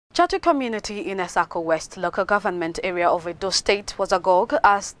Chatu community in Etsako West local government area of Edo State was agog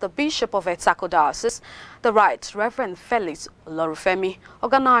as the Bishop of Etsako Diocese, the Right Reverend Felix Olorufemi,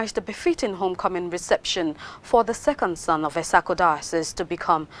 organized a befitting homecoming reception for the second son of Etsako Diocese to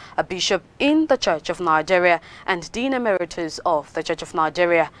become a bishop in the Church of Nigeria and Dean Emeritus of the Church of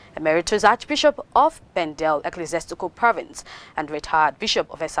Nigeria, Emeritus Archbishop of Bendel Ecclesiastical Province and retired Bishop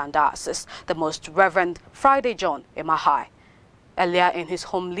of Esan Diocese, the Most Reverend Friday John Imaekhai. Earlier in his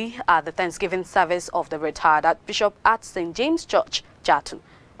homily at the Thanksgiving service of the retired Archbishop at St. James Church, Chatu,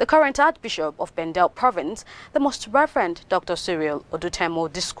 the current Archbishop of Bendel Province, the Most Reverend Dr. Cyril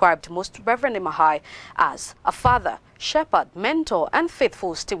Odutemo, described Most Reverend Imaekhai as a father, shepherd, mentor and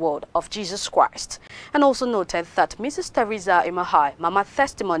faithful steward of Jesus Christ, and also noted that Mrs. Teresa Imaekhai, Mama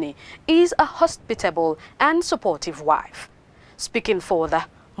Testimony, is a hospitable and supportive wife. Speaking further,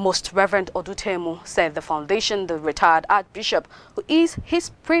 Most Reverend Odutemo said the foundation the retired Archbishop, who is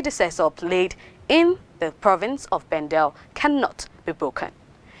his predecessor, laid in the province of Bendel, cannot be broken.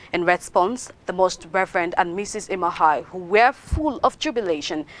 In response, the Most Reverend and Mrs. Imaekhai, who were full of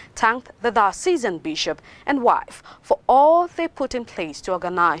jubilation, thanked the diocesan bishop and wife for all they put in place to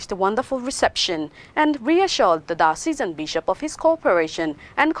organize the wonderful reception and reassured the diocesan bishop of his cooperation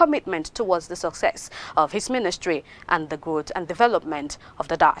and commitment towards the success of his ministry and the growth and development of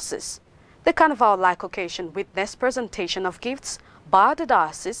the diocese. The carnival-like occasion witnessed presentation of gifts by the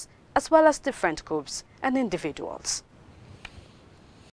diocese as well as different groups and individuals.